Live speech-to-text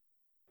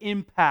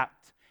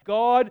impact.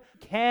 God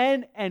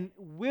can and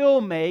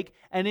will make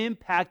an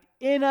impact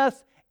in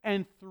us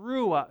and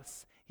through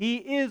us. He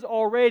is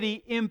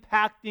already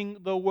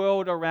impacting the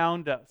world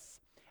around us.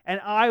 And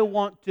I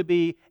want to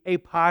be a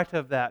part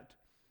of that.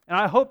 And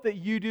I hope that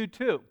you do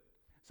too.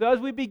 So as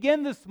we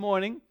begin this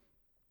morning,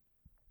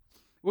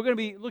 we're going to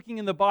be looking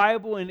in the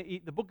Bible in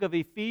the book of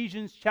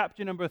Ephesians,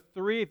 chapter number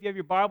 3. If you have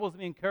your Bibles, let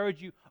me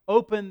encourage you,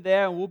 open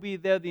there, and we'll be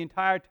there the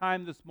entire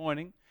time this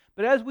morning.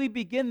 But as we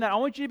begin that, I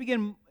want you to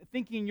begin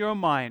thinking in your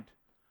mind.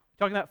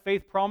 We're talking about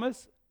faith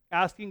promise,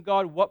 asking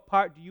God, what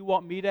part do you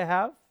want me to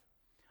have?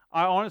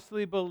 I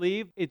honestly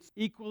believe it's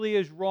equally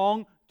as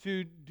wrong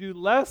to do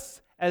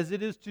less as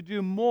it is to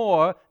do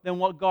more than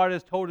what God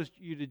has told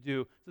you to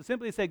do. So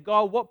simply say,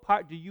 God, what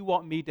part do you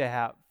want me to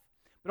have?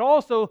 But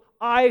also,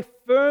 I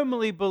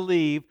firmly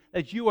believe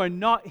that you are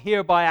not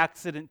here by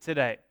accident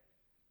today.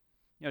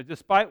 You know,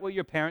 despite what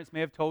your parents may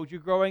have told you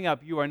growing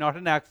up, you are not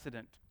an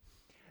accident.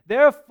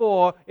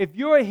 Therefore, if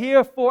you're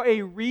here for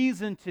a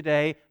reason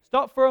today,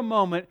 stop for a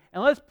moment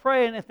and let's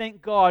pray and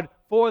thank God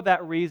for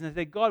that reason. And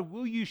say, God,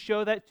 will you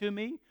show that to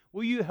me?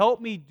 Will you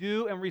help me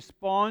do and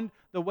respond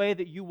the way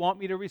that you want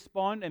me to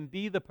respond and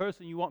be the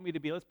person you want me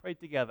to be? Let's pray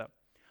together.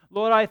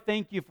 Lord, I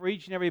thank you for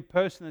each and every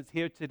person that's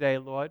here today,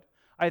 Lord.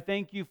 I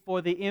thank you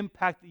for the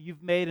impact that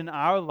you've made in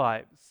our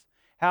lives,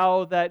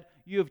 how that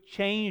you have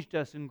changed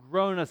us and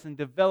grown us and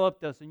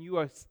developed us, and you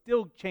are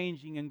still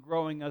changing and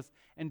growing us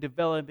and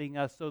developing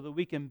us so that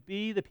we can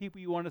be the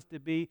people you want us to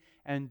be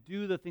and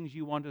do the things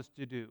you want us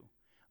to do.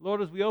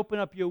 Lord, as we open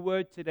up your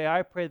word today,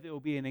 I pray that it will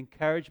be an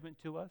encouragement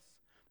to us,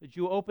 that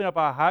you will open up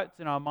our hearts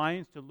and our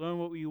minds to learn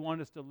what you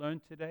want us to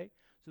learn today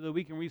so that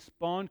we can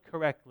respond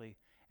correctly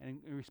and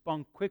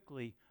respond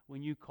quickly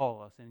when you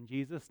call us. In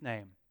Jesus'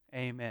 name,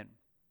 amen.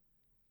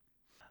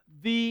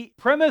 The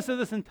premise of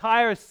this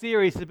entire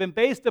series has been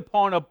based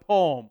upon a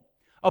poem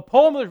that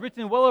was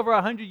written well over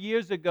 100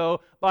 years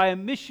ago by a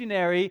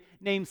missionary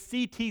named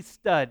C.T.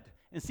 Studd.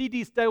 And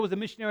C.T. Studd was a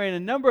missionary in a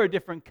number of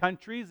different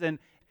countries, and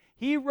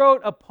he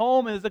wrote a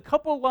poem, and there's a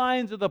couple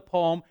lines of the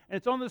poem, and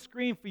it's on the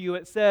screen for you.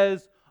 It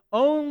says,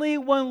 "Only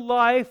when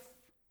life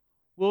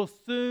will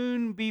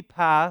soon be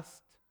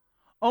past,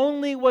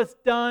 only what's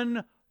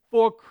done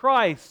for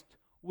Christ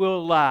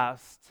will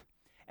last."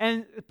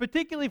 And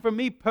particularly for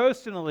me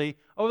personally,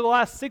 over the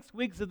last 6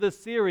 weeks of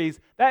this series,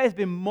 that has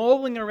been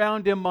mulling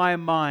around in my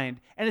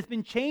mind. And it's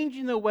been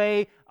changing the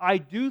way I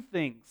do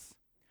things.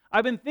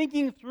 I've been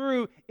thinking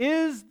through,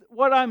 is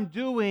what I'm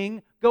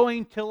doing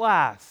going to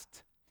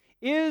last?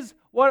 Is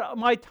what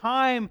my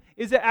time,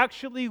 is it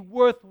actually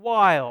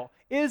worthwhile?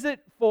 Is it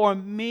for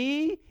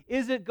me?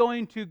 Is it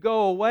going to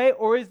go away?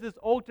 Or is this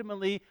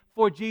ultimately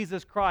for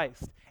Jesus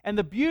Christ? And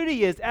the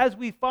beauty is, as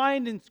we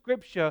find in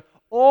Scripture,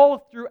 all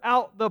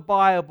throughout the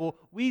Bible,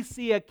 we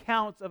see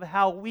accounts of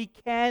how we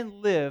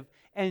can live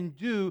and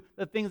do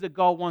the things that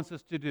God wants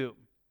us to do.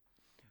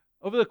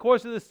 Over the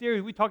course of the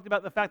series, we talked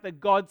about the fact that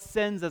God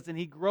sends us and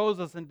He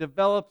grows us and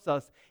develops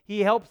us.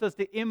 He helps us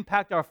to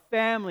impact our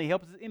family. He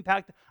helps us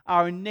impact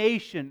our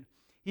nation.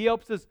 He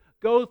helps us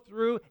go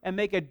through and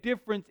make a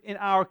difference in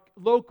our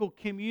local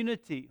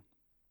community.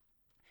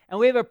 And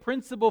we have a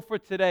principle for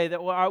today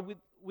that we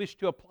wish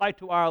to apply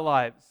to our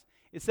lives.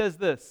 It says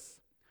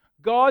this: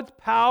 God's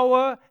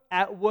power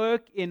at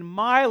work in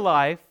my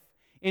life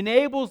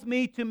enables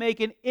me to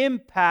make an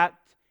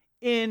impact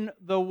in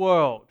the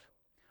world.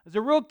 There's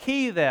a real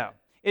key there.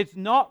 It's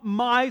not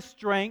my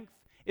strength.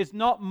 It's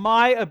not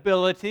my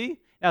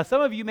ability. Now,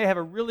 some of you may have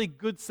a really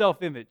good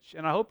self-image,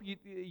 and I hope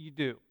you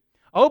do.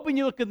 I hope when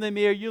you look in the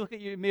mirror, you look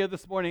at your mirror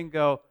this morning and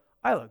go,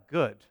 I look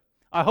good.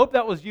 I hope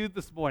that was you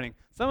this morning.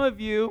 Some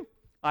of you,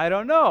 I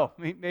don't know.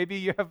 Maybe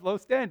you have low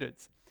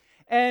standards.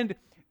 And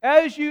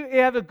as you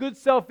have a good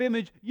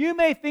self-image, you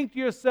may think to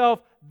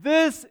yourself,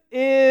 this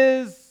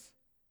is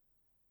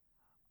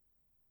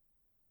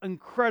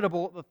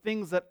incredible, the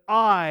things that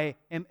I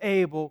am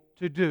able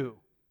to do.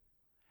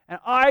 And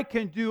I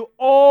can do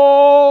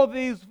all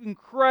these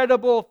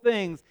incredible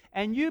things.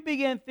 And you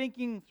begin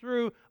thinking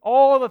through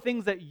all the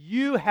things that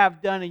you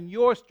have done in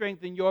your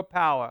strength and your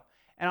power.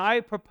 And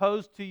I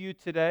propose to you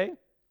today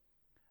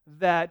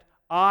that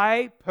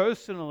I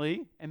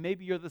personally, and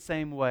maybe you're the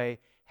same way,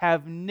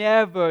 have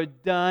never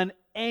done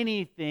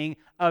anything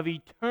of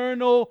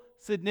eternal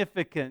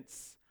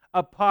significance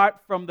apart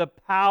from the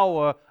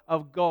power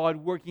of God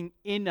working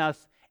in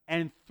us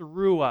and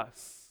through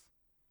us.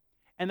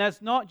 And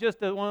that's not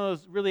just one of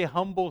those really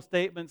humble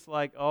statements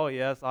like, oh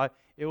yes,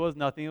 it was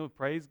nothing,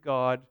 praise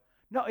God.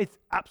 No, it's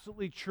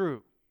absolutely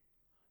true.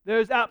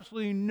 There's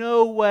absolutely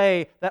no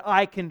way that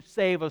I can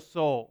save a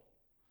soul.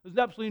 There's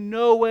absolutely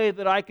no way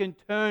that I can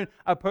turn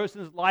a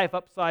person's life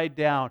upside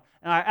down.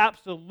 And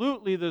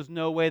there's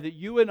no way that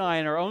you and I,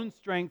 in our own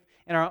strength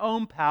and our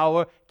own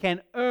power,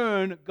 can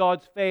earn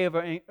God's favor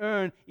and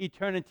earn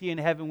eternity in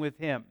heaven with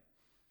Him.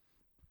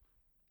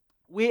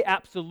 We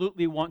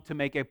absolutely want to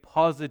make a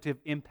positive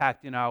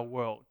impact in our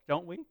world,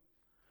 don't we?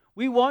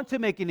 We want to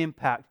make an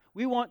impact.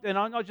 We want, and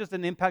not just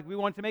an impact, we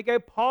want to make a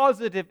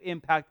positive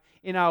impact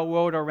in our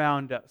world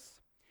around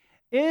us.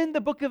 In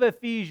the book of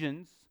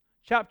Ephesians,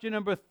 chapter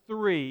number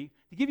 3,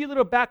 to give you a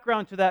little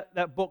background to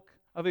that book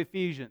of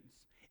Ephesians,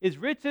 is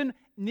written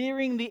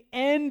nearing the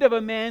end of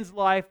a man's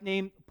life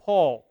named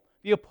Paul,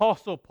 the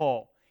Apostle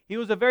Paul. He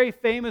was a very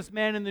famous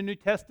man in the New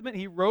Testament.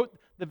 He wrote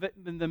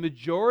the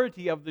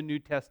majority of the New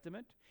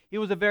Testament. He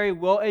was a very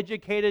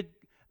well-educated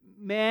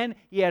man.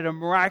 He had a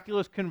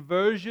miraculous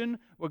conversion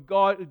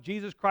where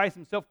Jesus Christ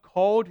himself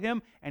called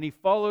him, and he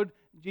followed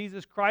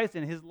Jesus Christ,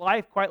 and his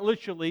life, quite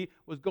literally,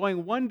 was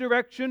going one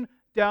direction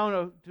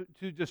down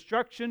to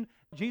destruction.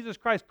 Jesus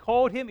Christ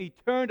called him. He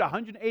turned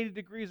 180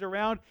 degrees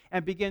around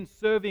and began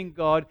serving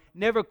God,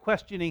 never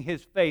questioning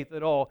his faith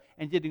at all,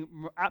 and did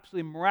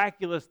absolutely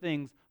miraculous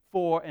things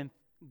for and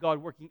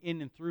God working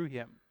in and through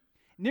him.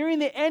 Nearing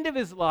the end of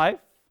his life,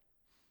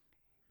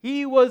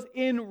 he was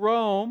in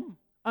Rome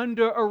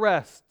under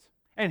arrest.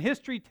 And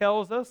history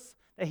tells us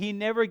that he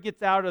never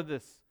gets out of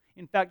this.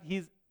 In fact,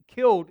 he's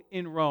killed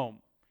in Rome.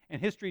 And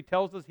history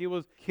tells us he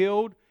was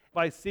killed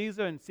by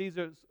Caesar, and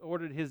Caesar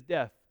ordered his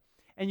death.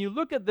 And you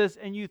look at this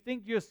and you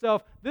think to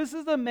yourself, this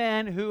is a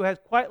man who has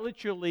quite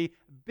literally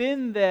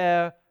been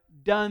there,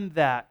 done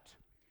that.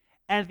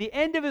 And at the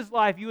end of his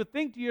life, you would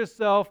think to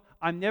yourself,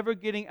 I'm never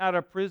getting out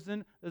of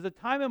prison. There's a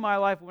time in my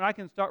life when I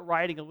can start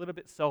writing a little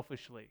bit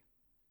selfishly.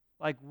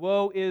 Like,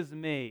 woe is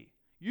me.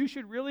 You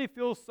should really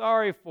feel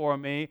sorry for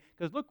me,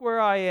 because look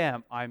where I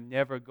am. I'm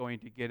never going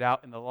to get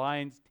out, and the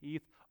lion's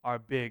teeth are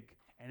big,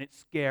 and it's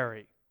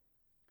scary.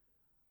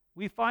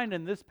 We find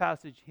in this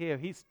passage here,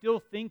 he's still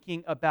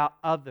thinking about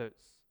others.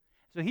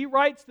 So he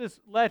writes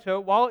this letter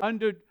while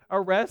under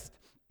arrest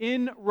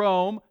in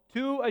Rome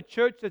to a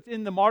church that's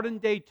in the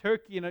modern-day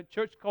Turkey, in a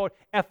church called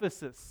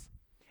Ephesus.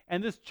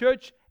 And this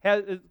church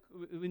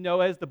we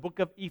know as the book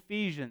of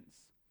Ephesians.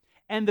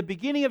 And the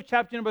beginning of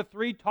chapter number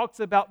 3 talks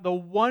about the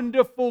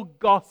wonderful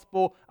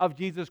gospel of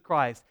Jesus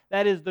Christ.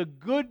 That is the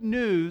good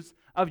news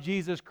of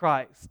Jesus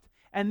Christ.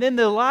 And then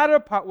the latter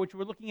part, which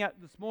we're looking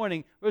at this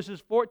morning,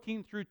 verses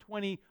 14 through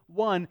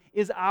 21,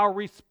 is our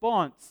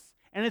response.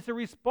 And it's a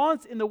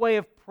response in the way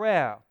of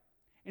prayer.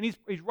 And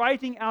he's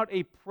writing out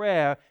a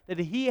prayer that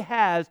he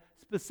has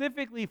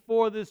specifically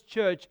for this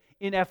church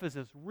in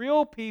Ephesus.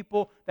 Real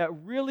people that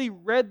really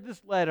read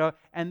this letter,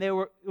 and it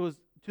was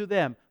to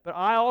them. But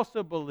I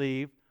also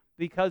believe,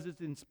 because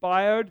it's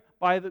inspired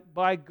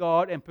by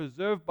God and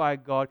preserved by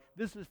God,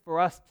 this is for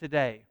us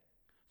today.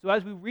 So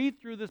as we read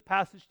through this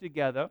passage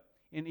together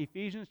in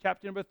Ephesians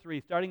chapter number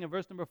 3, starting in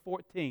verse number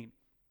 14,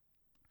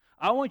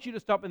 I want you to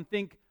stop and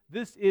think,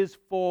 this is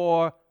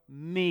for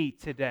me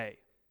today.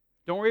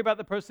 Don't worry about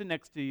the person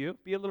next to you.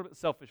 Be a little bit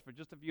selfish for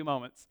just a few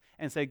moments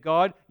and say,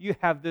 God, you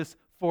have this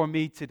for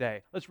me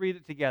today. Let's read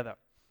it together.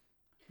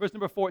 Verse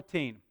number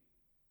 14.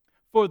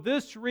 For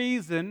this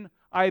reason,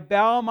 I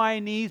bow my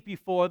knees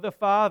before the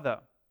Father.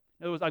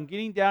 In other words, I'm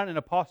getting down in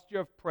a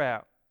posture of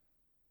prayer.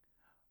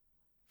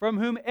 From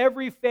whom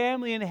every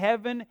family in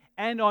heaven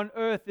and on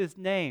earth is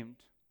named.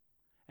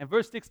 And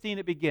verse 16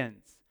 it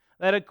begins.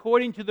 That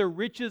according to the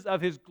riches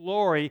of his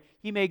glory,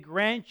 he may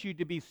grant you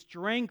to be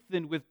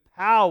strengthened with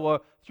power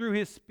through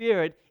his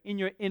Spirit in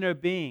your inner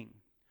being,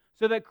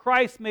 so that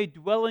Christ may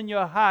dwell in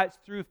your hearts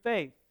through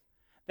faith,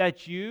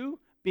 that you,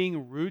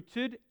 being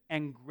rooted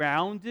and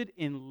grounded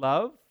in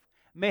love,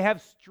 may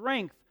have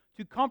strength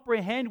to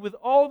comprehend with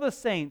all the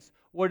saints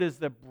what is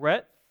the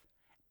breadth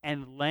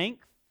and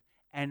length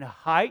and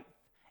height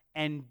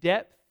and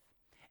depth,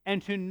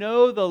 and to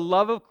know the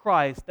love of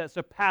Christ that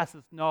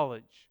surpasses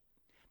knowledge,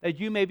 that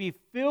you may be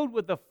filled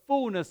with the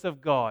fullness of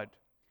God.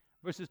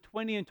 Verses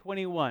 20 and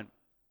 21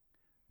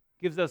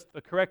 gives us the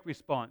correct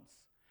response.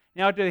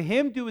 Now to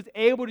him who is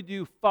able to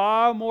do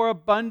far more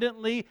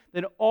abundantly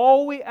than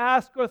all we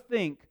ask or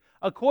think,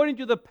 according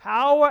to the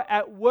power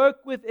at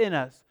work within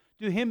us,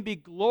 to him be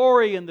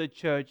glory in the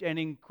church and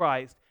in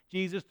Christ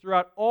Jesus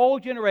throughout all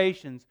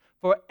generations,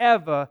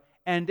 forever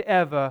and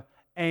ever.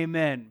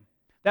 Amen.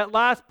 That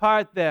last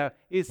part there,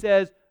 it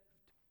says,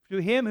 to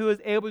him who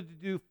is able to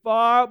do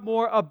far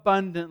more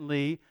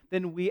abundantly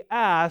than we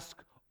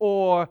ask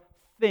or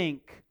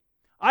think.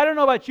 I don't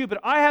know about you, but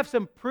I have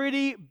some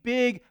pretty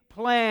big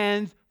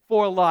plans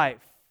for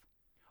life.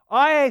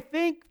 I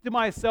think to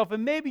myself,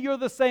 and maybe you're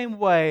the same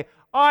way,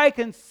 I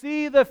can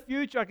see the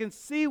future. I can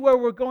see where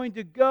we're going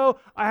to go.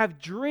 I have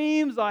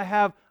dreams. I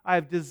have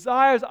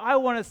desires. I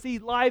want to see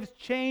lives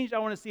changed. I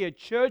want to see a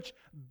church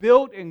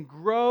built and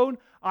grown.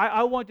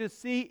 I want to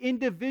see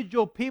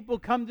individual people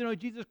come to know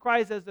Jesus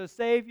Christ as their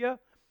Savior.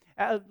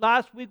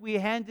 Last week we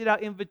handed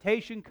out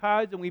invitation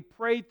cards and we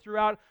prayed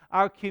throughout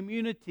our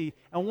community.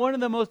 And one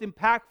of the most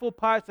impactful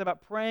parts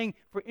about praying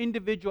for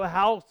individual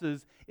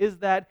houses is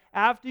that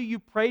after you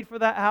prayed for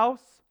that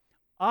house,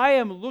 I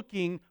am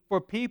looking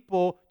for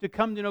people to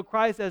come to know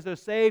Christ as their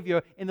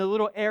Savior in the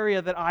little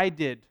area that I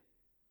did,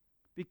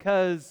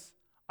 because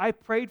I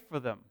prayed for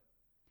them.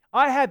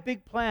 I had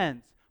big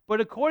plans,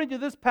 but according to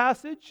this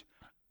passage,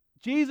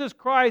 Jesus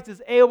Christ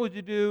is able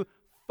to do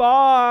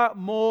far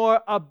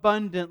more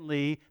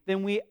abundantly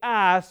than we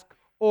ask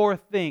or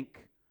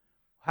think.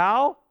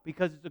 How?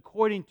 Because it's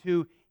according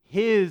to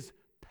his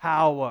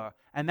power.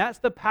 And that's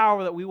the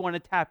power that we want to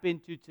tap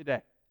into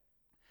today.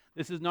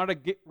 This is not a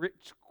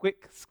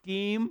get-rich-quick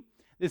scheme.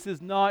 This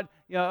is not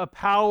a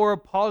power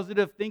of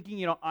positive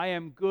thinking. I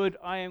am good,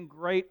 I am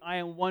great, I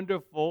am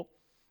wonderful.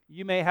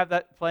 You may have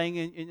that playing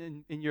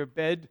in your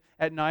bed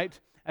at night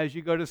as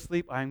you go to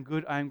sleep. I am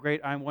good, I am great,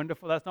 I am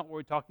wonderful. That's not what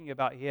we're talking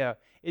about here.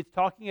 It's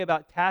talking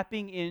about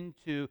tapping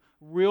into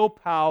real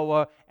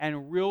power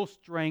and real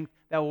strength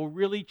that will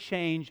really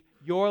change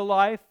your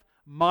life,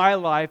 my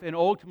life, and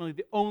ultimately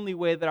the only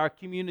way that our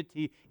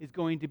community is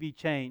going to be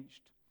changed.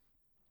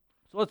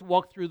 So let's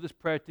walk through this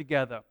prayer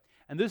together.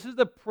 And this is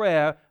the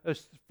prayer.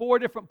 There's 4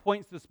 different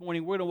points this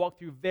morning we're going to walk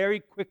through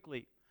very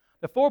quickly.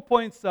 The 4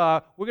 points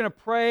are, we're going to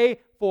pray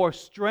for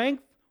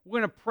strength, we're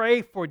going to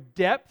pray for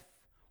depth,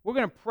 we're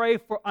going to pray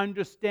for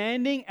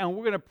understanding, and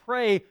we're going to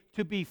pray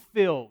to be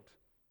filled.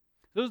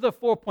 Those are the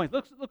 4 points.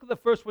 Let's look at the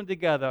first one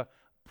together.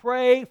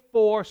 Pray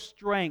for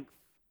strength.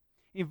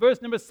 In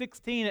verse number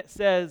 16 it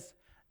says,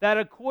 that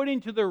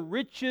according to the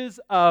riches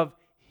of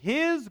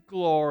His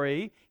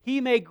glory, He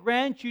may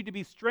grant you to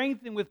be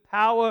strengthened with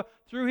power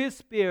through His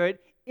Spirit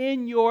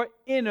in your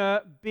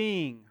inner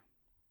being.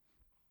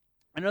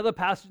 Another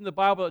passage in the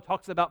Bible that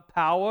talks about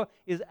power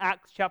is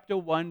Acts chapter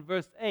 1,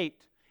 verse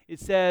 8. It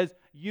says,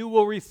 you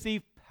will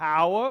receive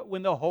power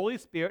when the Holy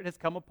Spirit has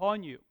come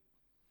upon you.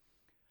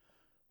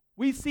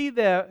 We see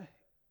there,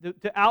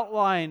 to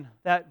outline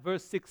that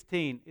verse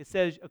 16, it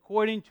says,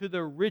 according to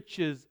the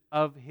riches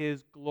of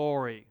His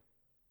glory.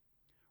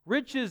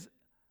 Riches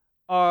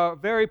are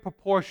very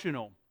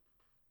proportional.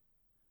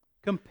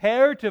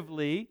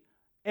 Comparatively,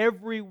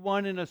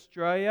 everyone in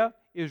Australia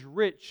is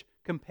rich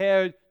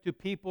compared to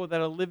people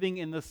that are living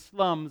in the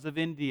slums of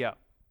India.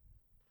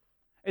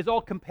 It's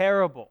all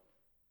comparable.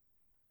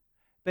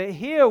 But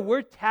here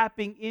we're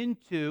tapping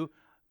into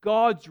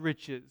God's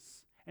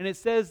riches. And it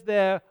says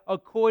there,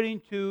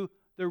 according to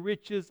the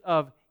riches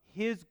of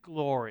His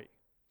glory.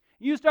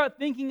 You start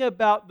thinking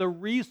about the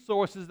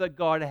resources that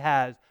God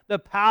has, the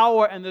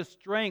power and the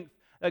strength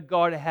that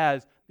God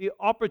has, the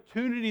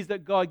opportunities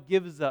that God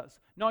gives us,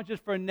 not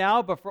just for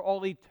now, but for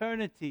all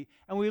eternity.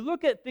 And we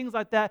look at things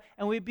like that,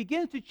 and we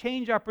begin to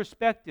change our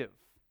perspective.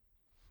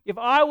 If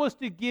I was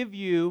to give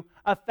you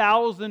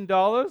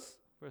 $1,000,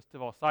 first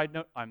of all, side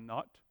note, I'm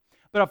not,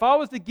 but if I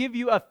was to give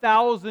you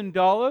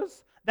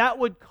 $1,000, that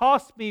would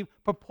cost me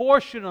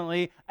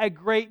proportionally a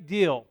great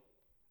deal.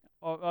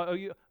 I'll tell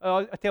you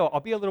what, I'll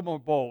be a little more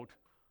bold.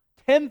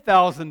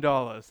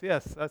 $10,000.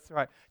 Yes, that's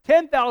right.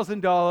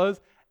 $10,000,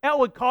 that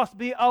would cost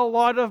me a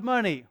lot of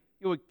money.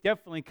 It would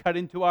definitely cut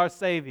into our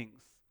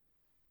savings.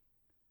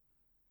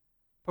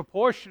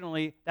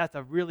 Proportionally, that's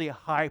a really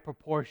high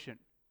proportion.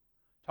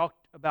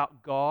 Talked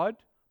about God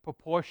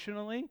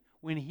proportionally.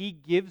 When He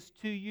gives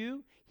to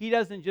you, He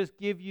doesn't just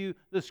give you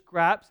the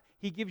scraps,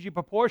 He gives you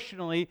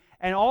proportionally.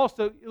 And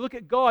also, look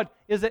at God.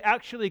 Does it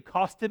actually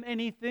cost Him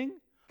anything?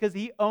 Because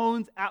He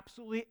owns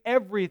absolutely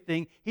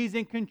everything. He's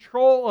in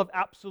control of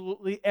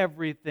absolutely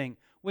everything.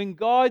 When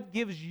God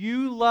gives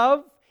you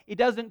love, it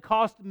doesn't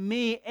cost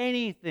me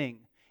anything.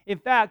 In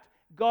fact,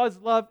 God's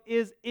love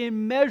is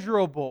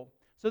immeasurable.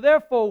 So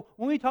therefore,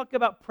 when we talk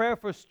about prayer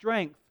for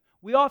strength,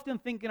 we often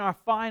think in our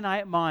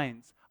finite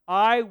minds,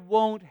 I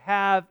won't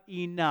have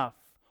enough,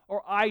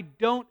 or I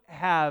don't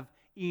have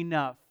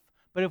enough.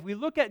 But if we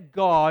look at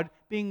God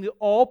being the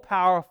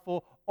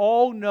all-powerful,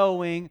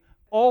 all-knowing,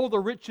 all the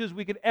riches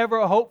we could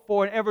ever hope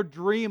for and ever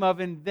dream of,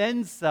 and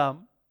then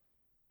some,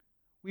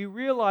 we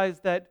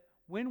realize that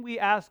when we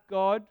ask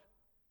God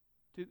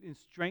to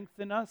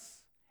strengthen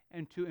us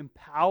and to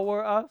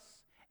empower us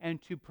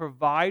and to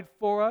provide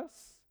for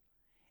us,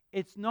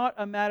 it's not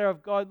a matter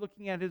of God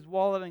looking at His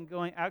wallet and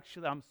going,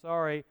 actually, I'm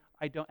sorry,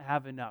 I don't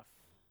have enough.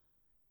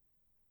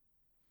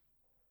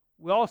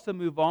 We also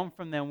move on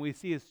from them. We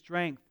see His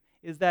strength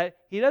is that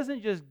He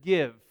doesn't just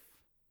give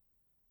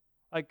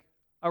like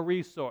a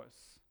resource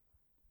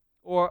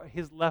or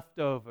His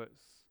leftovers.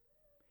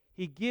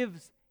 He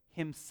gives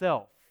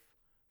Himself.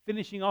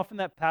 Finishing off in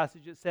that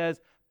passage, it says,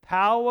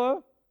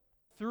 power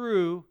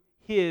through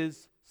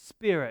His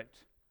Spirit.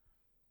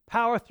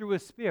 Power through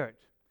His Spirit.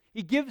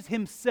 He gives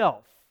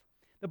Himself.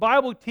 The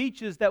Bible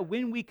teaches that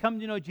when we come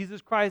to know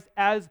Jesus Christ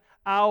as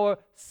our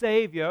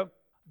Savior,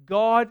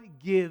 God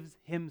gives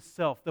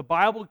Himself. The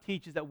Bible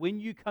teaches that when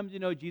you come to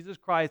know Jesus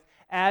Christ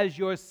as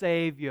your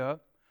Savior,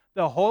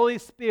 the Holy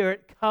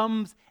Spirit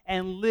comes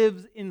and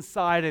lives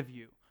inside of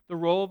you. The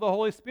role of the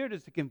Holy Spirit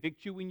is to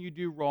convict you when you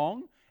do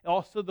wrong.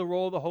 Also, the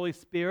role of the Holy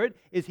Spirit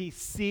is He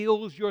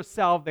seals your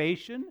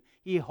salvation.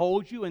 He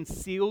holds you and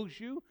seals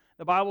you.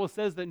 The Bible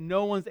says that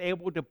no one's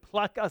able to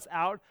pluck us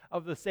out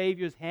of the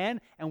Savior's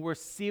hand, and we're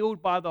sealed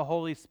by the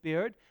Holy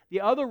Spirit. The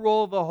other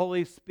role of the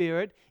Holy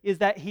Spirit is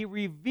that He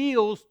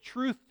reveals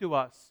truth to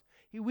us.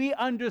 We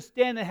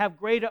understand and have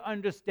greater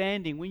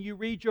understanding. When you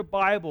read your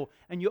Bible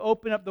and you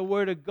open up the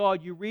Word of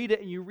God, you read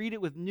it and you read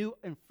it with new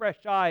and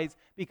fresh eyes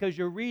because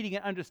you're reading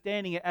and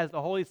understanding it as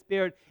the Holy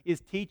Spirit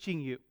is teaching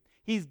you.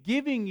 He's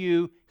giving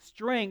you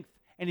strength,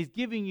 and He's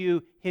giving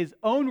you His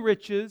own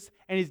riches,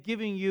 and He's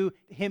giving you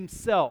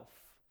Himself.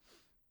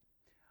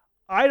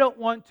 I don't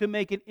want to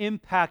make an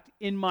impact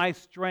in my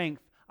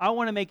strength. I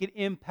want to make an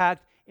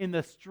impact in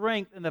the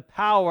strength and the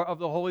power of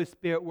the Holy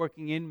Spirit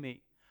working in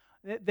me.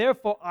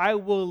 Therefore, I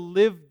will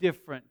live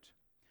different.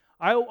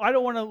 I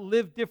don't want to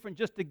live different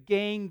just to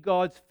gain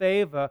God's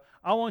favor.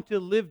 I want to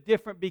live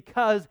different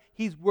because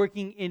He's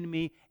working in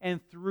me and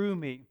through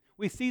me.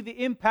 We see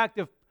the impact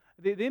of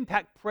the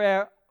impact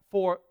prayer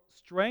for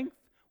strength.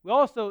 We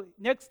also,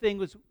 next thing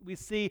was we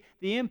see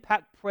the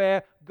impact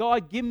prayer,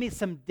 God, give me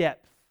some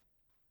depth.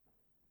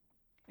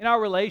 In our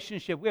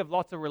relationship, we have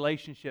lots of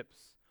relationships.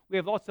 We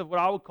have lots of what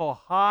I would call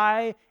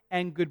hi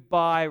and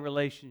goodbye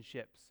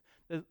relationships.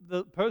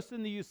 The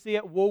person that you see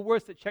at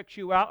Woolworths that checks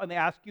you out and they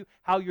ask you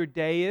how your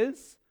day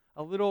is,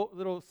 a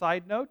little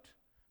side note,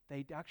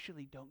 they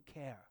actually don't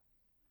care.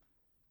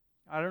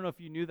 I don't know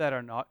if you knew that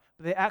or not,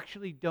 but they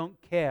actually don't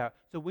care.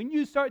 So when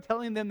you start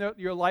telling them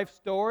your life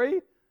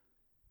story,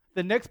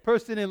 the next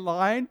person in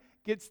line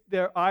gets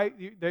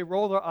they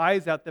roll their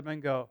eyes at them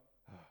and go.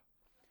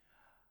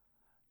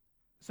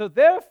 So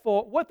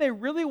therefore, what they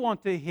really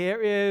want to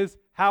hear is,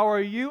 how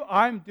are you?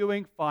 I'm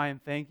doing fine,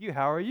 thank you.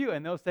 How are you?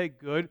 And they'll say,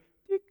 good.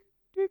 Tick,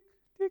 tick,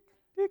 tick,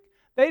 tick.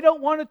 They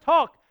don't want to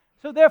talk.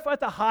 So therefore,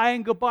 it's a hi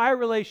and goodbye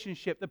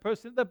relationship. The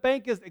person at the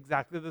bank is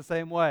exactly the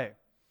same way.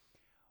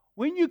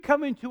 When you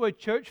come into a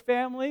church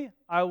family,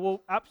 I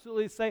will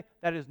absolutely say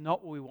that is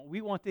not what we want.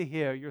 We want to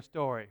hear your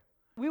story.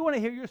 We want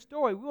to hear your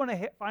story. We want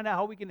to find out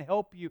how we can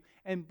help you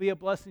and be a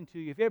blessing to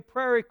you. If you have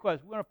prayer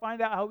requests, we want to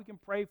find out how we can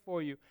pray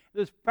for you. If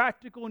there's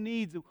practical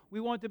needs, we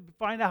want to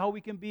find out how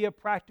we can be a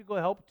practical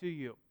help to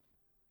you.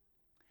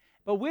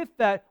 But with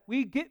that,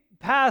 we get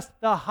past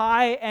the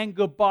hi and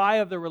goodbye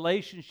of the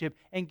relationship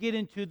and get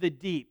into the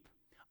deep.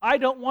 I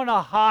don't want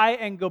a hi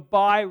and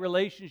goodbye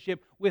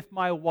relationship with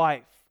my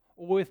wife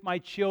or with my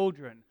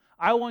children.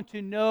 I want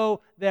to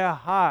know their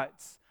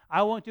hearts.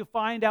 I want to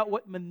find out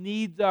what my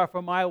needs are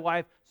for my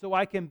wife so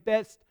I can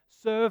best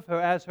serve her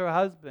as her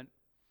husband.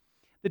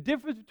 The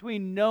difference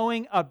between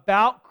knowing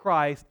about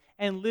Christ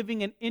and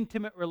living an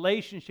intimate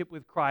relationship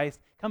with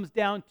Christ comes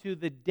down to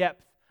the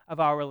depth of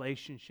our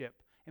relationship.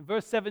 In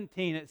verse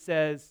 17 it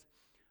says,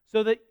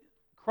 so that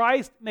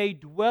Christ may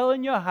dwell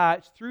in your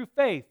hearts through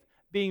faith,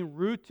 being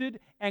rooted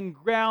and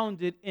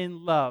grounded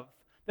in love.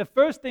 The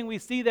first thing we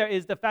see there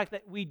is the fact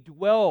that we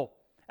dwell.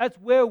 That's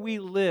where we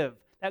live.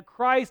 That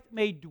Christ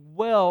may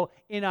dwell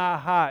in our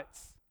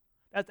hearts.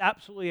 That's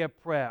absolutely a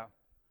prayer.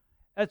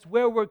 That's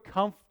where we're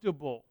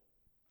comfortable.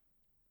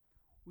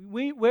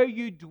 Where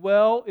you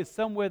dwell is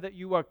somewhere that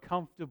you are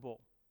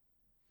comfortable.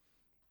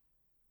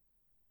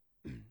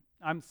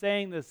 I'm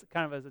saying this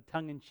kind of as a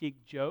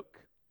tongue-in-cheek joke.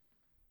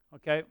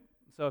 Okay?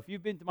 So if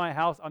you've been to my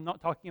house, I'm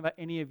not talking about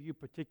any of you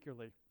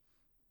particularly.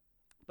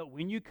 But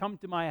when you come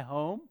to my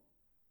home,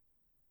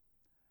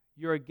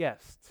 you're a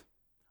guest.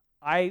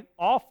 I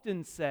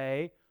often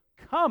say,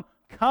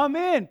 Come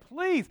in,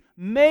 please.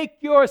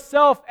 Make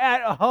yourself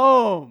at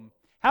home.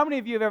 How many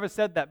of you have ever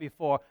said that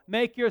before?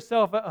 Make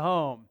yourself at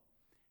home.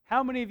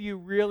 How many of you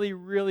really,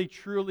 really,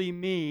 truly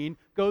mean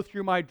go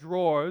through my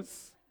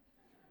drawers?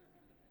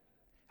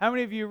 How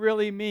many of you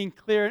really mean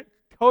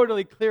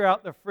totally clear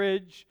out the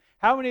fridge?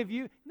 How many of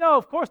you? No,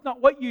 of course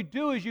not. What you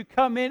do is you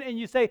come in and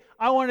you say,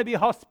 I want to be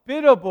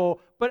hospitable,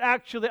 but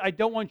actually I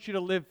don't want you to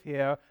live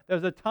here.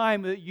 There's a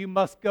time that you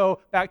must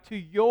go back to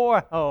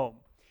your home.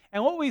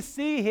 And what we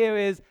see here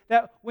is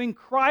that when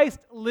Christ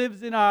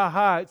lives in our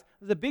hearts,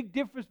 there's a big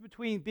difference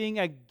between being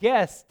a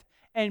guest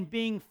and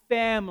being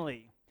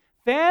family.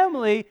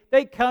 Family,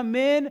 they come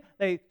in,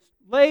 they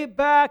lay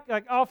back.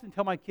 Like I often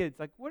tell my kids,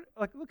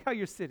 look how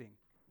you're sitting.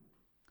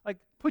 Like,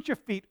 put your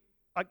feet.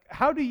 Like,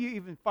 how do you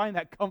even find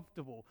that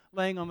comfortable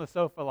laying on the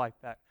sofa like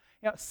that?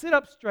 Sit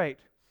up straight.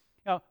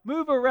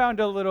 Move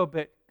around a little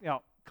bit.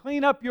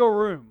 Clean up your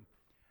room.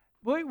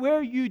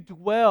 Where you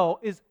dwell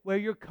is where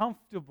you're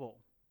comfortable.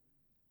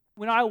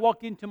 When I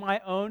walk into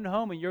my own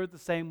home, and you're the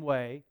same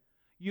way,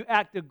 you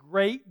act a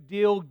great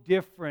deal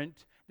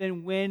different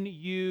than when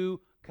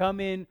you come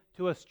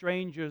into a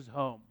stranger's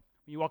home.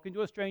 When you walk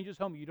into a stranger's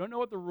home, you don't know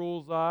what the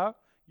rules are.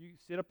 You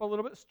sit up a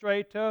little bit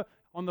straighter.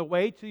 On the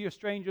way to your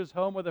stranger's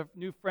home or the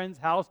new friend's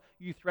house,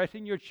 you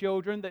threaten your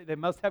children that they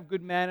must have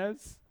good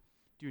manners.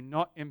 Do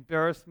not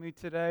embarrass me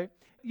today.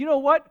 You know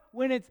what?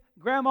 When it's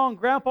grandma and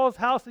grandpa's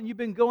house and you've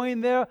been going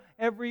there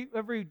every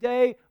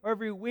day or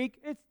every week,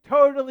 it's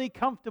totally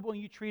comfortable and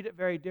you treat it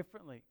very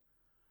differently.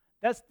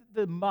 That's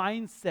the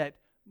mindset.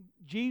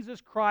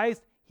 Jesus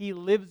Christ, He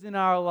lives in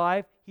our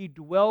life. He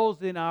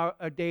dwells in our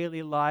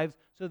daily lives.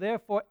 So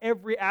therefore,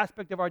 every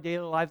aspect of our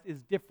daily lives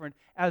is different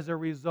as a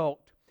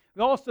result.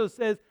 It also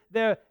says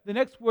there, the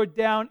next word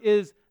down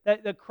is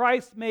that the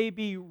Christ may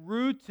be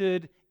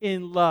rooted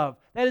in love.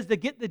 That is to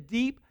get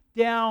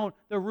the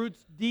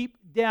roots deep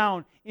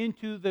down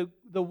into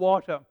the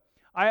water.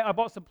 I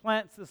bought some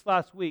plants this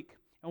last week,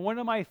 and one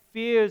of my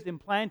fears in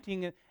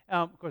planting,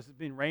 of course it's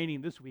been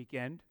raining this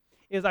weekend,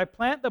 is I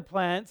plant the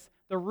plants,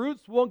 the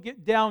roots won't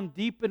get down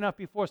deep enough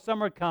before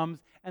summer comes,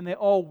 and they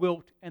all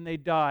wilt and they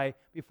die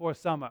before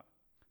summer.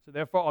 So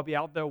therefore, I'll be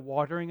out there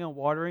watering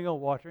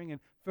and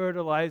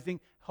fertilizing,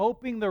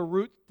 hoping the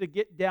roots to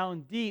get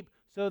down deep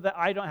so that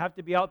I don't have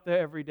to be out there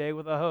every day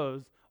with a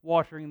hose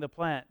watering the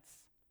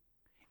plants.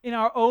 In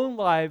our own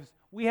lives,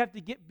 we have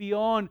to get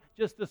beyond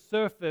just the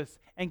surface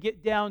and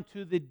get down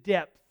to the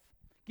depth,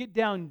 get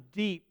down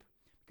deep,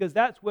 because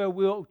that's where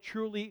we'll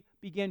truly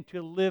begin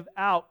to live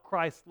out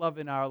Christ's love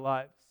in our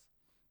lives.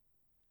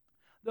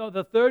 Though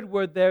the third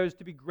word there is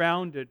to be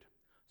grounded,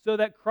 so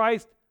that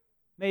Christ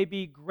may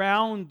be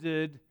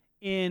grounded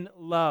in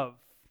love.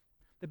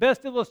 The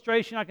best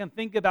illustration I can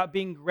think about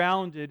being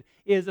grounded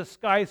is a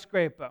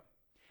skyscraper.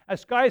 A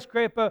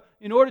skyscraper,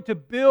 in order to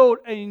build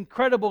an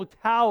incredible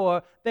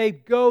tower, they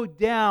go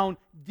down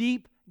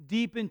deep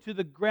into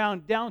the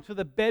ground, down to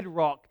the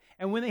bedrock.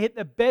 And when they hit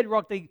the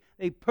bedrock,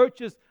 they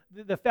purchase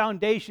the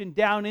foundation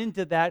down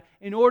into that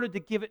in order to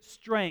give it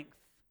strength.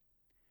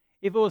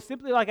 If it was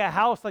simply like a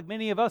house like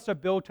many of us are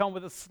built on,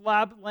 with a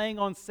slab laying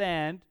on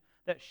sand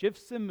that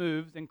shifts and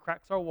moves and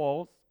cracks our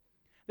walls,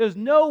 there's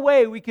no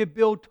way we could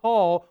build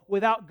tall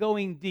without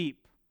going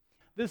deep.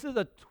 This is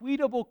a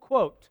tweetable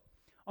quote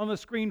on the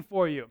screen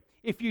for you.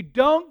 If you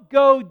don't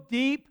go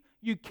deep,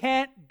 you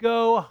can't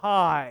go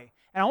high.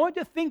 And I want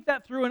you to think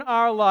that through in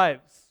our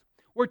lives.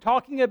 We're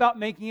talking about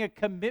making a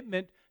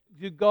commitment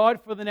to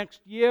God for the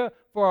next year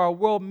for our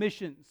world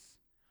missions.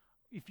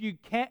 If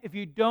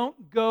you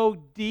don't go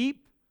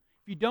deep,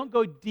 if you don't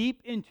go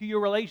deep into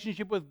your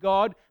relationship with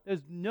God,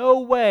 there's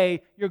no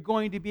way you're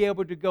going to be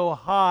able to go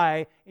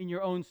high in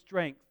your own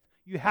strength.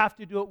 You have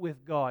to do it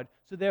with God.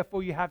 So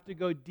therefore, you have to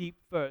go deep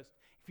first.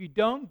 If you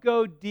don't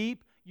go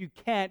deep, you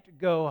can't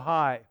go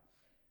high.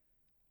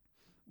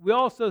 We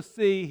also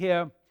see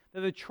here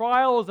that the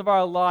trials of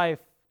our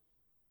life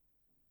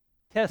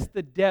test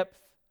the depth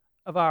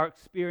of our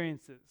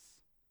experiences.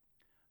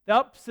 The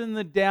ups and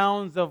the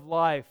downs of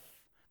life.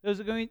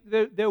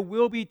 There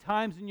will be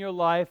times in your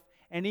life,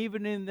 and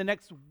even in the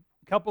next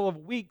couple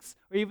of weeks,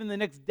 or even the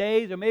next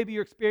days, or maybe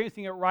you're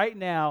experiencing it right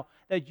now,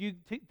 that you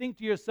think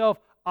to yourself,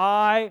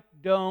 I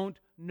don't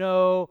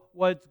know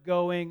what's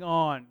going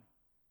on.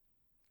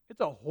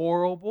 It's a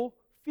horrible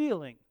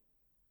feeling.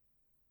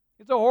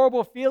 It's a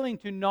horrible feeling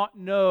to not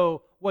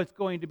know what's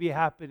going to be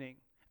happening.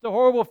 It's a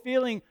horrible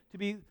feeling to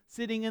be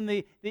sitting in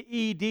the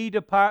ED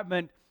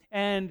department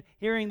and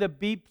hearing the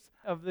beeps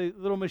of the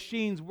little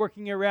machines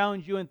working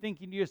around you and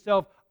thinking to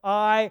yourself,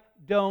 I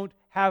don't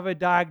have a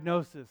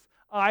diagnosis.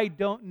 I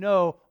don't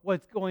know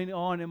what's going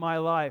on in my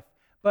life.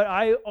 But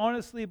I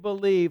honestly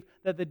believe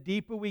that the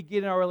deeper we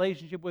get in our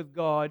relationship with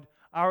God,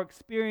 our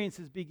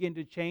experiences begin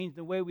to change.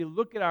 The way we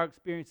look at our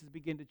experiences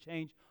begin to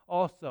change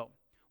also.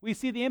 We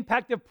see the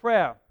impact of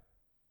prayer.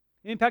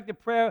 The impact of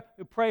prayer,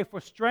 we pray for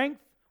strength,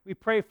 we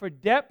pray for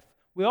depth.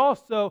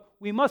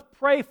 We must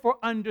pray for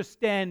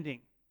understanding.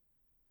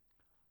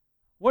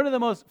 One of the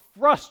most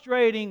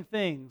frustrating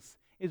things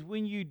is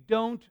when you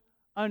don't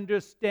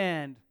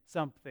understand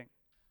something.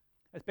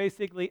 It's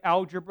basically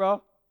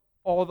algebra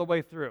all the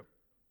way through.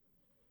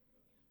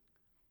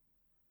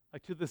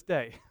 Like to this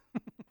day.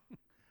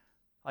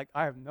 Like,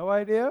 I have no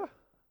idea.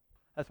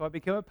 That's why I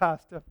became a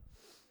pastor.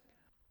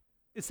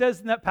 It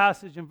says in that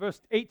passage in verse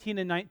 18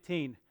 and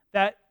 19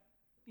 that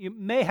you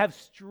may have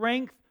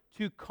strength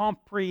to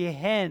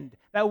comprehend.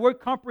 That word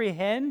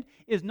comprehend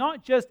is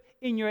not just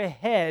in your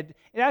head.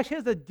 It actually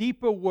has a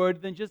deeper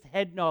word than just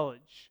head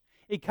knowledge.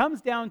 It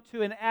comes down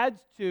to and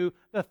adds to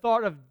the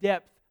thought of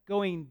depth,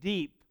 going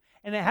deep.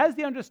 And it has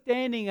the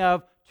understanding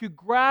of to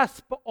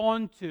grasp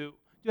onto,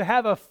 to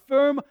have a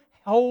firm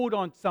hold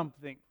on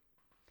something.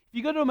 If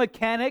you go to a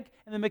mechanic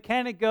and the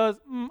mechanic goes,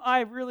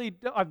 I've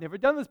never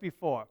done this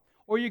before.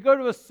 Or you go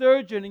to a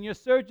surgeon and your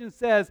surgeon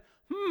says,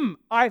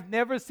 I've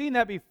never seen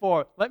that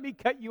before. Let me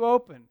cut you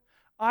open.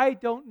 I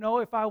don't know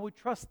if I would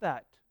trust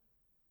that.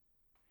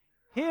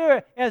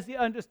 Here, as the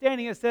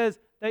understanding, it says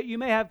that you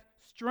may have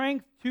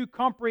strength to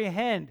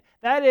comprehend.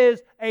 That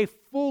is a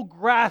full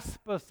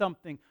grasp of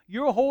something.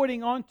 You're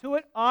holding on to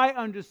it. I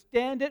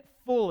understand it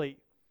fully.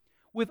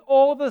 With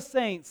all the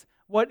saints,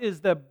 what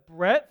is the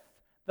breadth,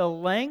 the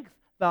length,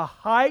 the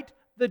height,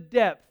 the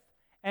depth,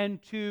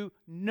 and to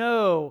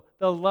know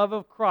the love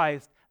of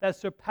Christ that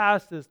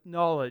surpasses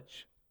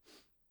knowledge.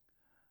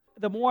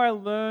 The more I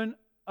learn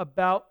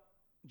about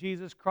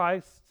Jesus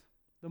Christ,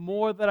 the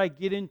more that I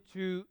get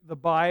into the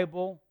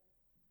Bible,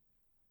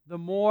 the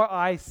more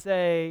I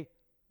say,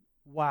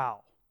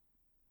 wow.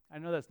 I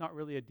know that's not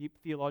really a deep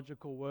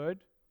theological word,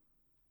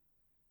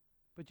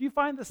 but do you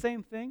find the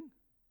same thing?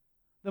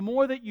 The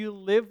more that you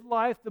live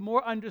life, the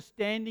more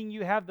understanding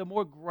you have, the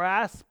more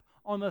grasp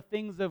on the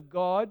things of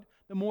God,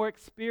 the more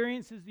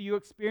experiences that you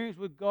experience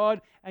with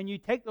God, and you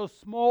take those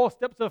small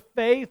steps of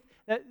faith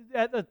that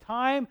at the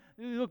time,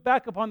 you look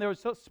back upon, there were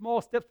so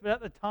small steps, but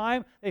at the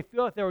time, they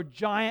feel like there were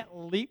giant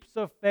leaps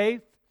of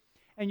faith.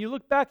 And you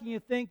look back and you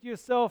think to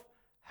yourself,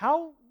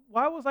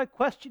 why was I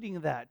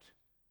questioning that?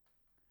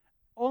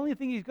 Only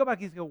thing you go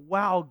back is go,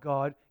 wow,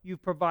 God,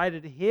 you've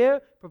provided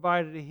here,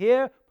 provided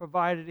here,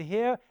 provided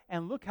here,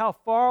 and look how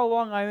far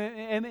along I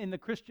am in the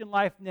Christian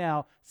life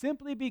now,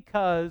 simply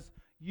because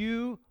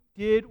you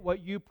did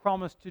what you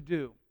promised to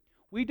do.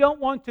 We don't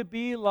want to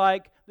be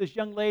like this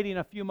young lady in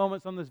a few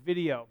moments on this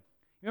video.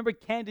 Remember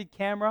Candid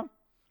Camera?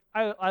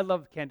 I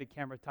love Candid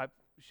Camera type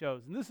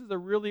shows. And this is a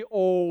really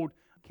old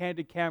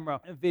candid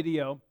camera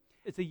video.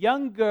 It's a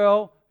young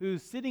girl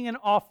who's sitting in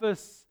an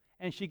office,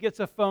 and she gets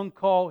a phone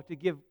call to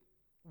give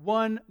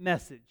one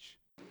message.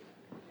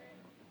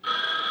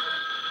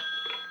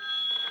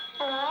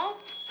 Hello?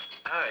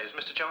 Hi, is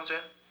Mr. Jones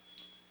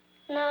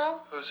in? No,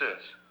 Who's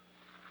this?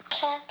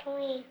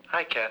 Kathleen.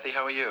 Hi, Kathy.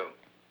 How are you?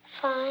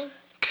 Fine.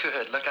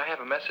 Good. Look, I have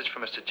a message for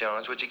Mr.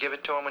 Jones. Would you give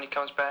it to him when he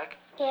comes back?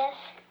 Yes.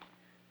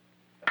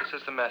 This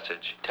is the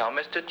message. Tell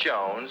Mr.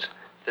 Jones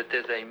that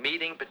there's a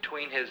meeting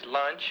between his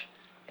lunch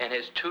and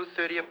his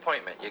 2:30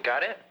 appointment. You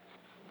got it?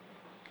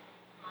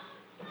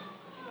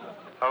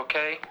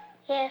 Okay.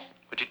 Yes.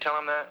 Would you tell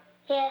him that?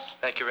 Yes.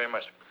 Thank you very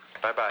much.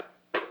 Bye-bye.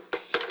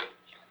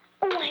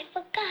 Oh, I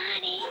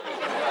forgot it.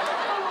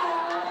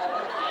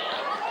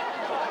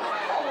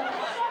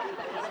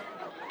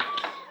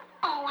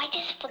 Oh, I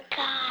just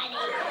forgot it.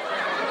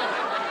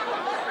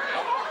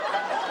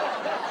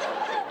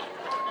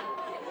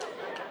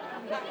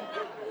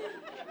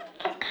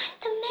 Forgot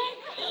the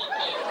message.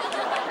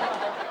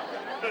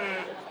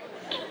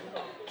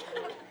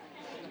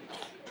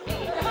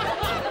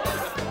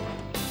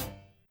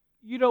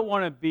 You don't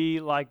want to be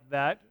like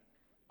that.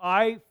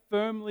 I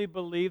firmly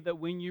believe that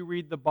when you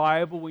read the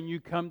Bible, when you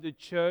come to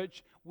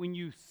church, when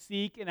you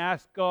seek and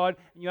ask God,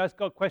 and you ask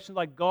God questions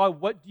like, God,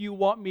 what do you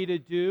want me to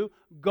do?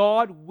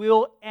 God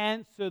will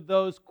answer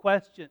those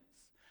questions.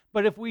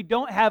 But if we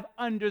don't have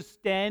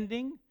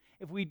understanding,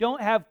 if we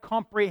don't have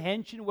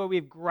comprehension where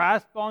we've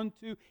grasped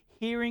onto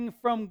hearing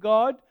from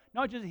God,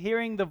 not just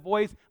hearing the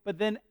voice, but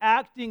then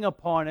acting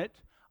upon it,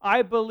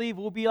 I believe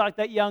we'll be like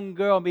that young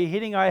girl and be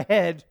hitting our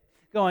head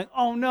going,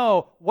 oh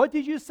no, what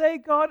did you say,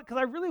 God? Because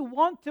I really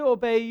want to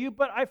obey you,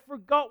 but I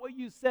forgot what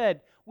you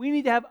said. We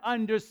need to have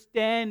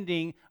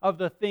understanding of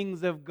the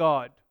things of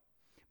God.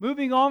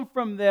 Moving on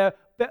from there,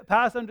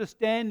 past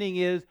understanding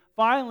is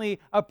finally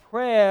a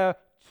prayer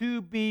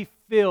to be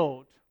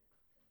filled.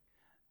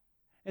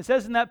 It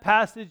says in that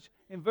passage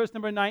in verse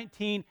number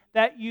 19,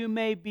 that you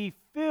may be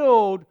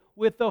filled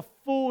with the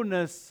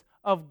fullness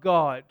of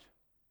God.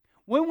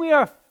 When we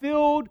are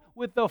filled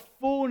with the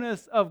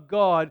fullness of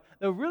God,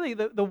 the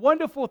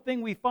wonderful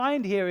thing we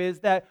find here is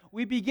that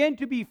we begin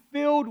to be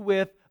filled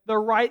with the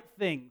right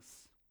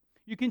things.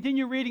 You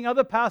continue reading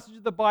other passages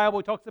of the Bible.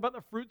 It talks about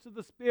the fruits of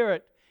the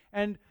Spirit.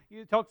 And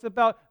it talks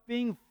about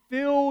being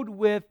filled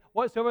with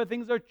whatsoever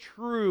things are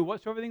true,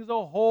 whatsoever things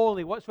are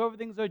holy, whatsoever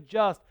things are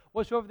just,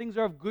 whatsoever things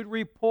are of good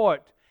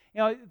report.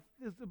 The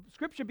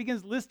Scripture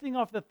begins listing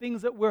off the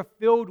things that we're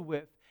filled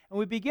with. And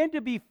we begin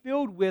to be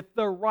filled with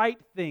the right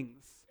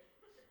things.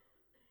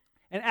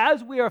 And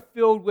as we are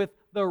filled with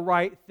the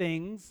right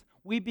things,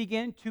 we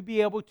begin to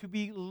be able to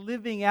be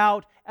living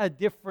out a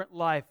different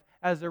life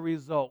as a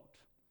result.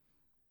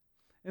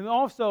 And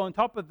also, on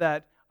top of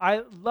that,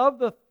 I love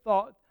the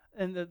thought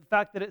and the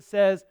fact that it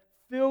says,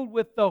 filled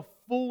with the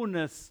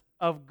fullness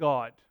of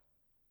God.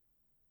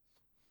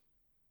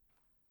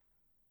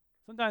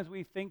 Sometimes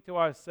we think to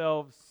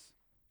ourselves,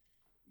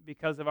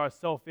 because of our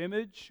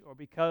self-image or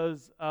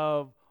because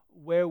of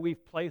where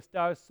we've placed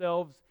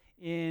ourselves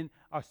in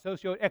our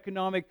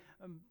socioeconomic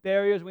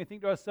barriers, we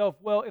think to ourselves,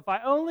 well, if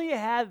I only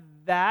had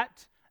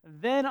that,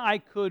 then I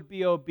could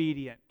be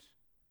obedient.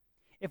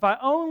 If I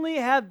only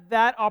had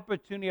that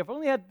opportunity, if I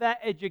only had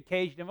that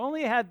education, if I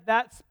only had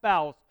that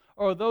spouse,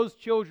 or those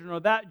children, or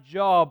that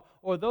job,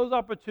 or those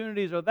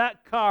opportunities, or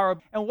that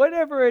car, and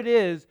whatever it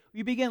is,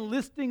 you begin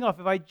listing off,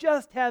 if I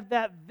just had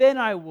that, then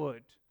I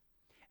would.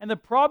 And the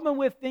problem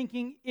with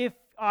thinking, if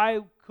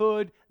I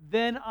could,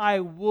 then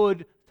I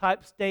would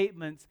type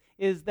statements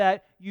is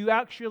that you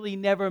actually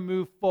never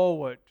move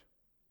forward.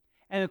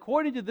 And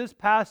according to this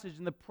passage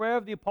and the prayer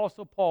of the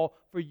Apostle Paul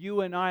for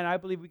you and I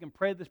believe we can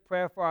pray this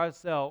prayer for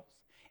ourselves,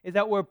 is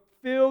that we're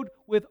filled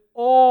with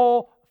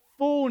all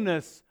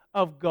fullness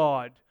of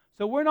God.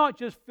 So we're not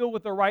just filled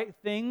with the right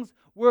things,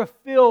 we're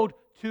filled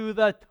to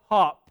the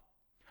top.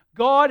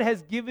 God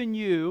has given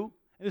you,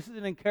 and this is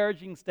an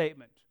encouraging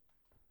statement,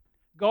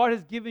 God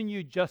has given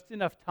you just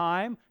enough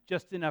time,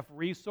 just enough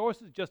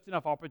resources, just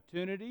enough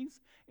opportunities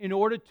in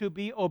order to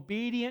be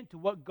obedient to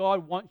what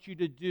God wants you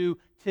to do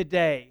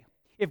today.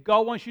 If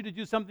God wants you to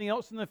do something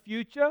else in the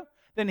future,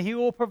 then He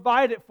will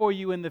provide it for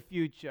you in the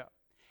future.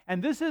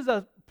 And this is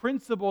a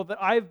principle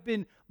that I've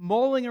been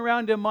mulling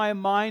around in my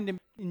mind and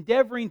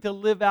endeavoring to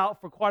live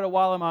out for quite a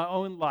while in my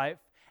own life.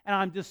 And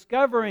I'm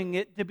discovering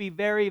it to be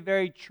very,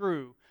 very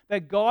true,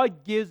 that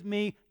God gives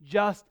me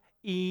just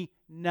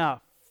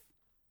enough.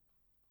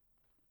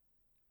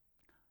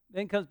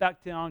 Then comes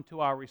back down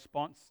to our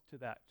response to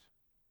that.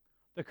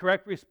 The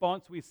correct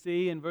response we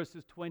see in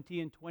verses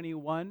 20 and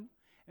 21.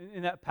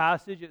 In that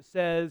passage it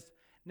says,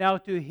 now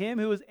to Him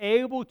who is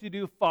able to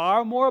do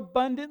far more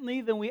abundantly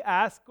than we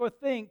ask or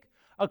think,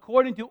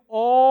 according to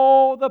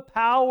all the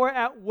power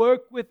at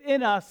work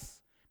within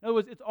us. In other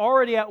words, it's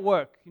already at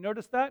work. You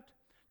notice that?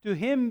 To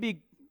Him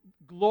be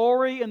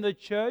glory in the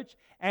church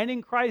and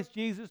in Christ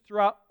Jesus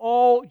throughout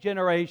all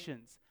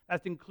generations.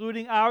 That's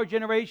including our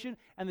generation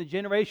and the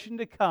generation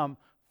to come,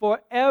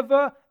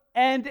 forever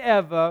and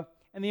ever.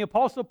 And the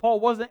Apostle Paul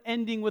wasn't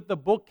ending with the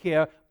book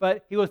here,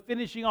 but he was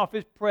finishing off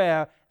his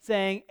prayer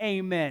saying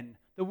amen.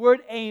 The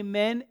word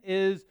amen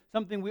is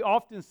something we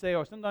often say,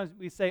 or sometimes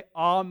we say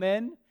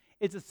amen.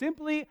 It's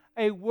simply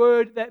a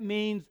word that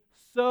means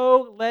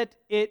so let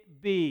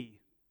it be.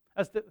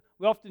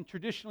 We often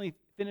traditionally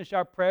finish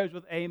our prayers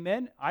with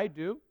amen. I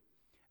do.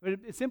 But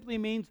it simply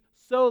means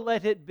so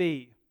let it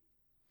be.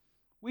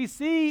 We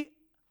see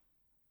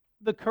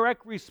the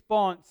correct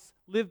response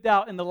lived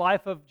out in the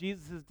life of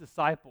Jesus'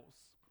 disciples.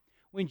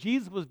 When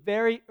Jesus was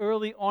very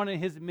early on in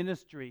his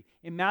ministry,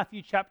 in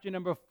Matthew chapter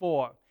number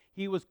 4,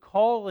 he was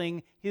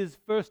calling his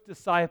first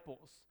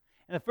disciples.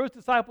 And the first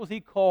disciples he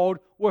called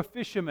were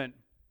fishermen.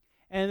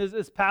 And there's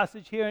this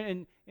passage here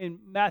in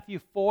Matthew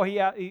 4,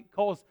 he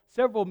calls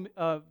several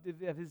of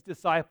his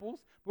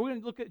disciples. But we're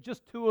going to look at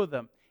just two of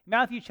them.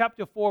 Matthew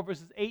chapter 4,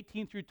 verses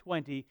 18 through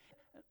 20.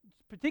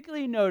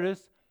 Particularly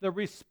notice the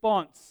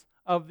response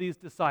of these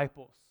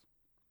disciples.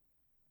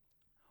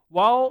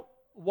 While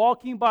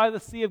walking by the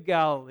Sea of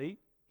Galilee,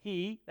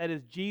 he, that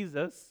is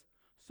Jesus,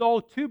 saw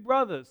two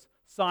brothers,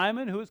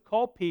 Simon, who is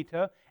called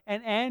Peter,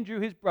 and Andrew,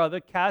 his brother,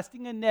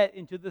 casting a net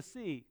into the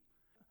sea,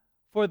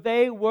 for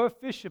they were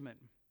fishermen.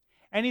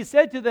 And he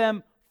said to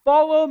them,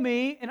 "Follow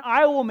me, and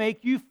I will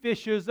make you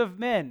fishers of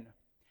men."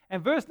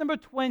 And verse number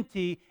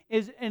 20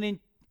 is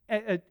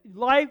a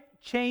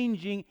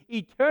life-changing,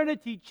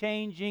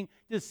 eternity-changing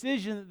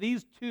decision that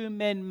these two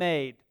men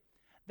made.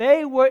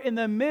 They were in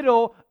the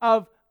middle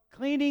of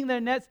cleaning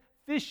their nets,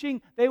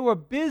 fishing. They were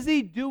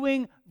busy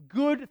doing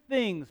good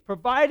things,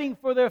 providing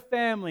for their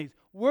families,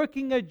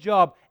 working a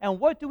job. And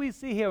what do we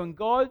see here? When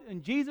God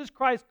and Jesus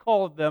Christ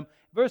called them,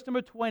 verse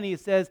number 20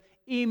 says,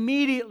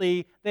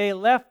 immediately they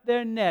left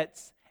their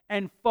nets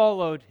and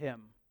followed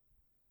him.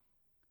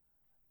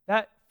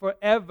 That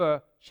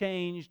forever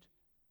changed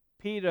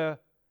Peter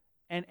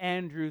and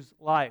Andrew's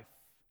life.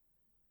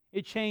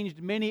 It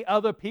changed many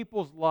other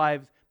people's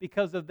lives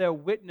because of their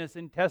witness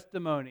and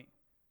testimony.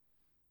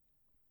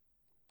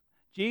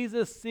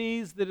 Jesus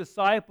sees the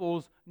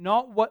disciples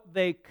not what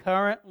they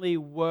currently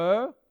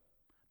were.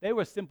 They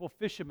were simple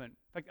fishermen.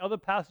 In fact, other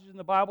passages in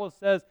the Bible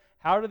says,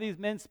 how do these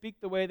men speak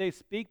the way they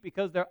speak?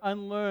 Because they're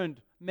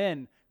unlearned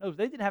men. No,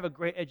 they didn't have a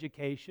great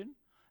education.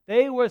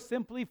 They were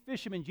simply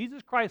fishermen.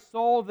 Jesus Christ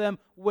saw them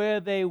where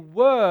they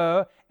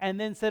were and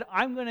then said,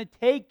 I'm going to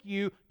take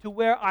you to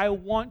where I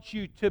want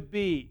you to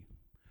be.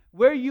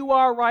 Where you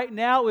are right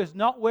now is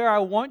not where I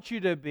want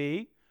you to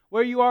be.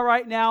 Where you are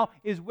right now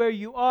is where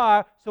you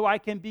are, so I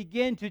can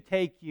begin to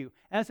take you.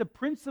 And it's a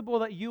principle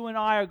that you and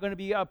I are going to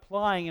be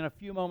applying in a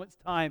few moments'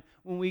 time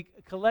when we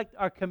collect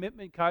our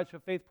commitment cards for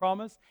Faith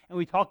Promise and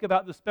we talk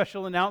about the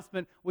special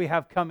announcement we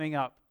have coming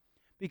up.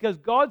 Because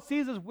God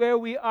sees us where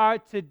we are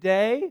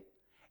today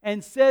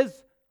and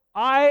says,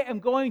 I am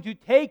going to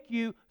take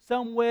you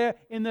somewhere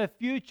in the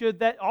future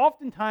that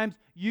oftentimes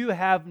you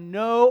have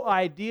no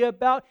idea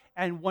about,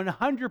 and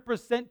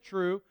 100%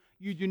 true,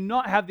 you do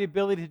not have the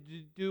ability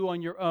to do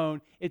on your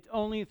own. It's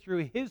only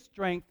through His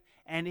strength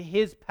and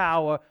His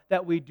power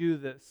that we do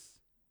this.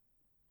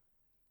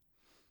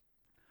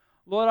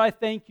 Lord, I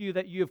thank you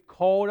that you have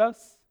called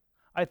us.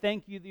 I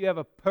thank you that you have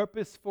a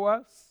purpose for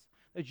us,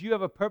 that you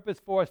have a purpose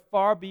for us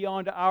far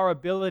beyond our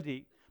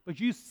ability. But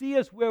you see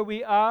us where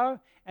we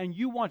are, and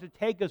you want to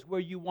take us where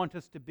you want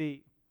us to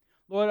be.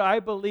 Lord, I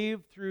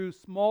believe through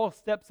small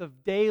steps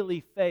of daily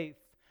faith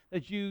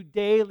that you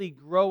daily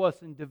grow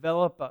us and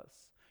develop us.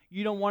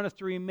 You don't want us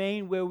to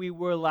remain where we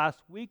were last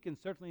week and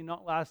certainly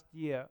not last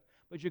year.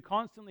 But you're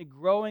constantly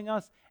growing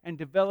us and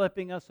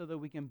developing us so that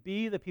we can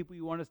be the people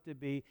you want us to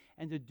be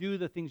and to do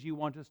the things you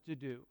want us to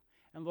do.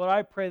 And Lord,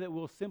 I pray that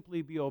we'll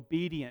simply be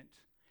obedient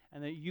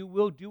and that you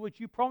will do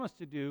what you promised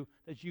to do,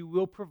 that you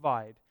will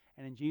provide.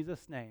 And in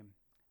Jesus' name,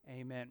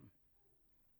 amen.